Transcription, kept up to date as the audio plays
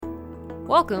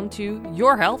Welcome to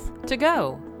Your Health to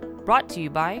Go, brought to you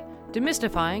by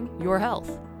Demystifying Your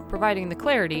Health, providing the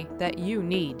clarity that you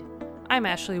need. I'm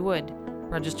Ashley Wood,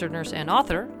 registered nurse and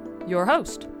author, your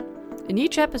host. In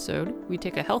each episode, we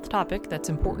take a health topic that's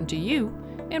important to you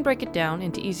and break it down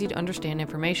into easy-to-understand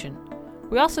information.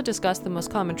 We also discuss the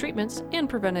most common treatments and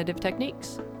preventative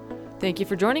techniques. Thank you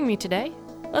for joining me today.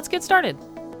 Let's get started.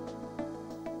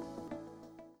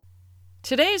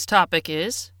 Today's topic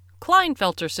is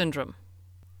Klinefelter syndrome.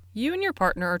 You and your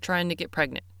partner are trying to get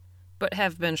pregnant, but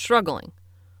have been struggling.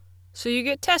 So you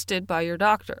get tested by your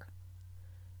doctor.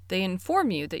 They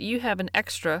inform you that you have an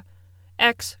extra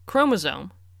X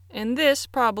chromosome, and this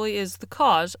probably is the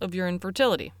cause of your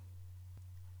infertility.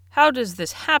 How does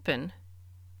this happen?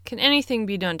 Can anything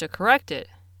be done to correct it?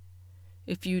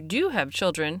 If you do have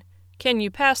children, can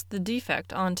you pass the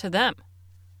defect on to them?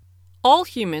 All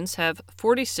humans have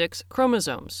 46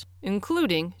 chromosomes,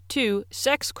 including 2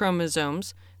 sex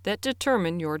chromosomes that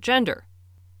determine your gender.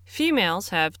 Females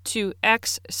have 2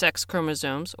 X sex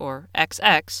chromosomes, or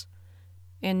XX,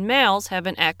 and males have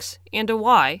an X and a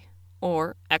Y,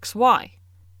 or XY.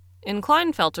 In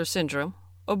Klinefelter syndrome,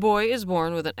 a boy is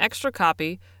born with an extra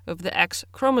copy of the X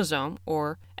chromosome,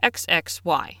 or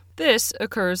XXY. This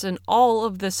occurs in all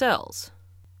of the cells.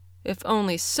 If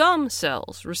only some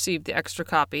cells receive the extra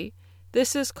copy,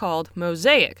 this is called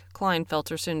mosaic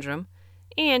Klinefelter syndrome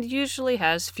and usually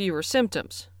has fewer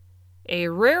symptoms. A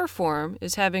rare form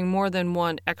is having more than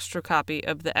one extra copy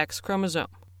of the X chromosome.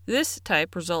 This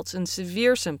type results in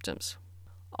severe symptoms.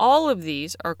 All of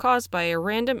these are caused by a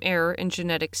random error in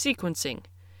genetic sequencing,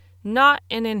 not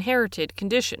an inherited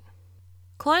condition.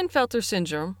 Klinefelter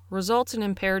syndrome results in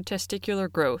impaired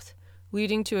testicular growth,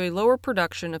 leading to a lower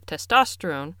production of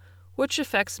testosterone, which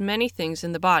affects many things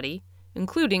in the body,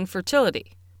 including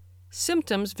fertility.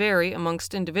 Symptoms vary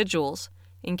amongst individuals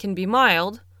and can be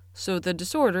mild, so the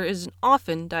disorder isn't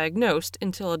often diagnosed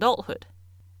until adulthood.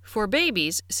 For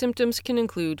babies, symptoms can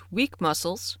include weak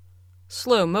muscles,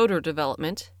 slow motor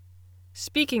development,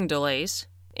 speaking delays,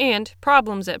 and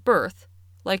problems at birth,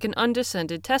 like an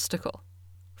undescended testicle.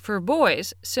 For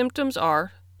boys, symptoms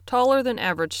are taller than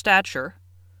average stature,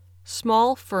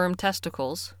 small firm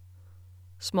testicles,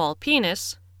 small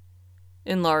penis,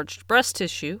 enlarged breast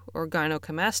tissue or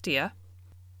gynecomastia,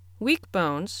 weak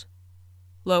bones,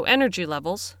 low energy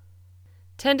levels,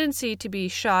 tendency to be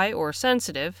shy or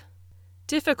sensitive,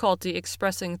 difficulty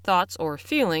expressing thoughts or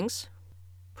feelings,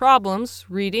 problems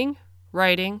reading,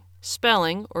 writing,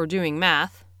 spelling, or doing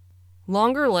math,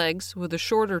 longer legs with a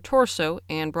shorter torso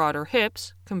and broader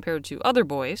hips compared to other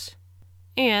boys,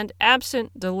 and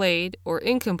absent, delayed, or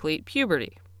incomplete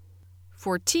puberty.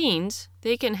 For teens,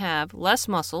 they can have less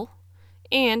muscle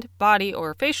and body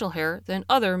or facial hair than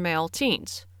other male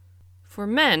teens. For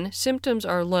men, symptoms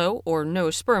are low or no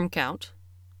sperm count,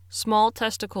 small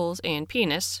testicles and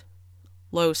penis,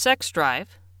 low sex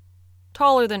drive,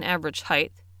 taller than average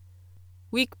height,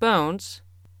 weak bones,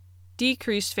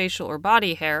 decreased facial or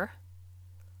body hair,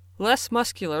 less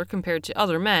muscular compared to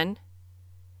other men,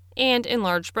 and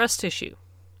enlarged breast tissue.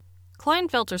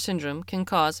 Klinefelter syndrome can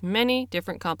cause many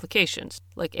different complications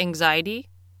like anxiety,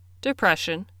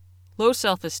 depression, low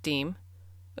self-esteem,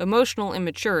 emotional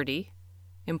immaturity,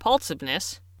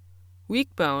 impulsiveness,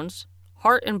 weak bones,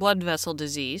 heart and blood vessel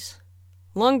disease,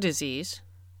 lung disease,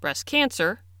 breast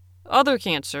cancer, other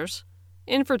cancers,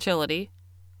 infertility,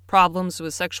 problems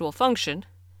with sexual function,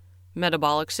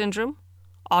 metabolic syndrome,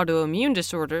 autoimmune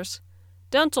disorders,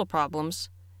 dental problems,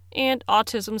 and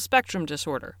autism spectrum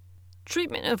disorder.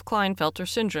 Treatment of Klinefelter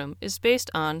syndrome is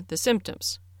based on the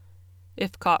symptoms.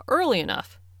 If caught early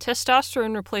enough,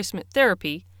 testosterone replacement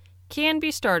therapy can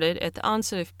be started at the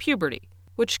onset of puberty,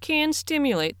 which can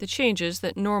stimulate the changes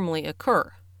that normally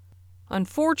occur.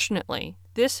 Unfortunately,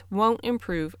 this won't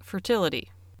improve fertility.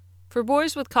 For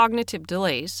boys with cognitive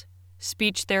delays,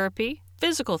 speech therapy,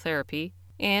 physical therapy,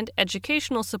 and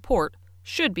educational support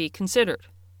should be considered.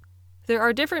 There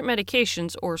are different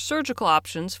medications or surgical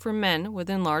options for men with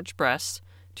enlarged breasts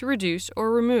to reduce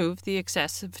or remove the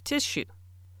excessive tissue.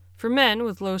 For men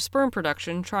with low sperm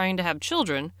production trying to have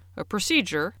children, a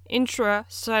procedure,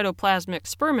 intracytoplasmic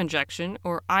sperm injection,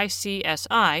 or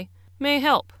ICSI, may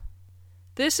help.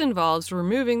 This involves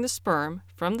removing the sperm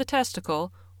from the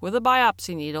testicle with a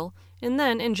biopsy needle and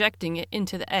then injecting it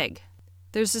into the egg.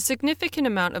 There's a significant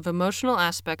amount of emotional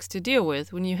aspects to deal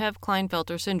with when you have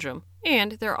Klinefelter syndrome,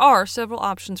 and there are several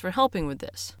options for helping with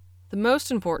this. The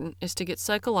most important is to get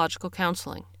psychological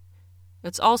counseling.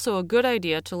 It's also a good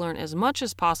idea to learn as much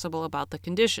as possible about the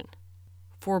condition.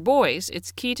 For boys,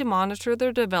 it's key to monitor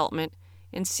their development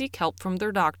and seek help from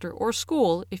their doctor or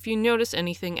school if you notice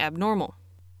anything abnormal.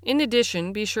 In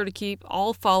addition, be sure to keep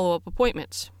all follow-up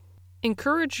appointments.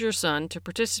 Encourage your son to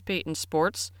participate in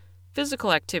sports,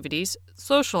 physical activities,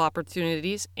 social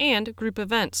opportunities, and group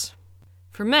events.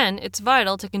 For men, it's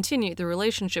vital to continue the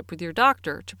relationship with your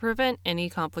doctor to prevent any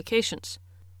complications.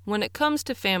 When it comes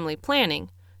to family planning,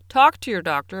 talk to your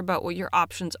doctor about what your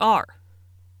options are.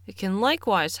 It can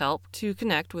likewise help to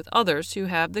connect with others who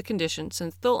have the condition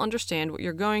since they'll understand what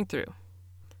you're going through.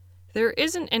 There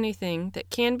isn't anything that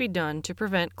can be done to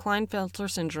prevent Klinefelter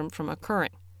syndrome from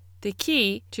occurring. The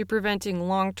key to preventing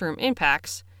long-term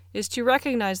impacts is to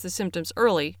recognize the symptoms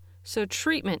early so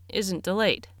treatment isn't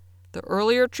delayed. The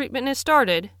earlier treatment is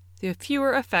started, the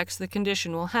fewer effects the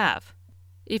condition will have.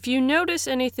 If you notice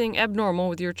anything abnormal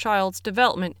with your child's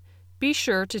development, be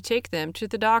sure to take them to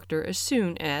the doctor as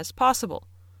soon as possible.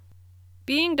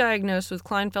 Being diagnosed with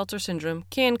Klinefelter syndrome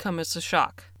can come as a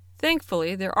shock.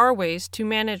 Thankfully, there are ways to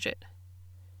manage it.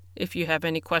 If you have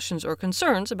any questions or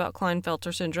concerns about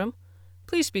Klinefelter syndrome,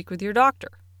 please speak with your doctor.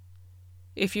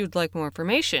 If you'd like more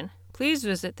information, please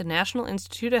visit the National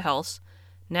Institute of Health's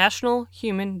National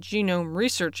Human Genome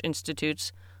Research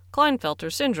Institute's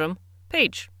Klinefelter syndrome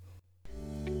page.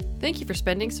 Thank you for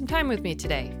spending some time with me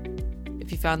today.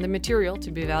 If you found the material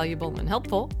to be valuable and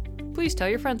helpful, please tell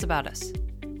your friends about us.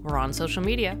 We're on social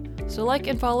media, so like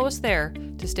and follow us there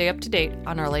to stay up to date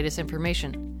on our latest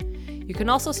information. You can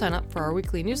also sign up for our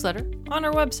weekly newsletter on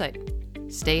our website.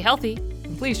 Stay healthy,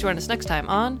 and please join us next time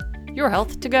on Your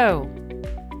Health to Go.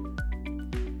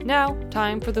 Now,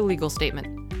 time for the legal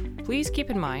statement. Please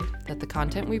keep in mind that the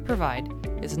content we provide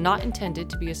is not intended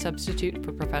to be a substitute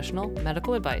for professional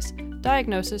medical advice,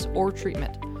 diagnosis, or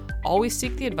treatment. Always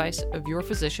seek the advice of your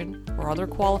physician or other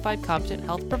qualified competent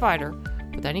health provider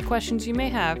with any questions you may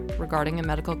have regarding a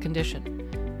medical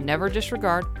condition. Never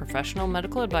disregard professional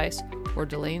medical advice or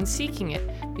delay in seeking it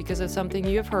because of something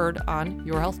you have heard on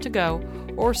Your Health to Go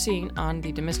or seen on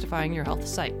the Demystifying Your Health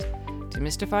site.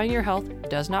 Demystifying Your Health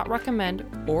does not recommend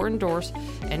or endorse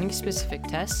any specific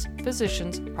tests,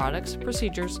 physicians, products,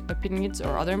 procedures, opinions,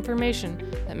 or other information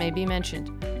that may be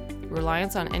mentioned.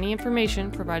 Reliance on any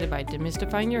information provided by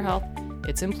Demystifying Your Health,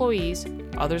 its employees,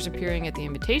 others appearing at the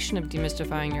invitation of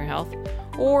Demystifying Your Health,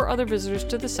 or other visitors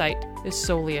to the site is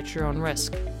solely at your own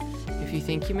risk. If you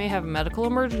think you may have a medical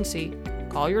emergency,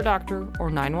 call your doctor or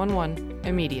 911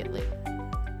 immediately.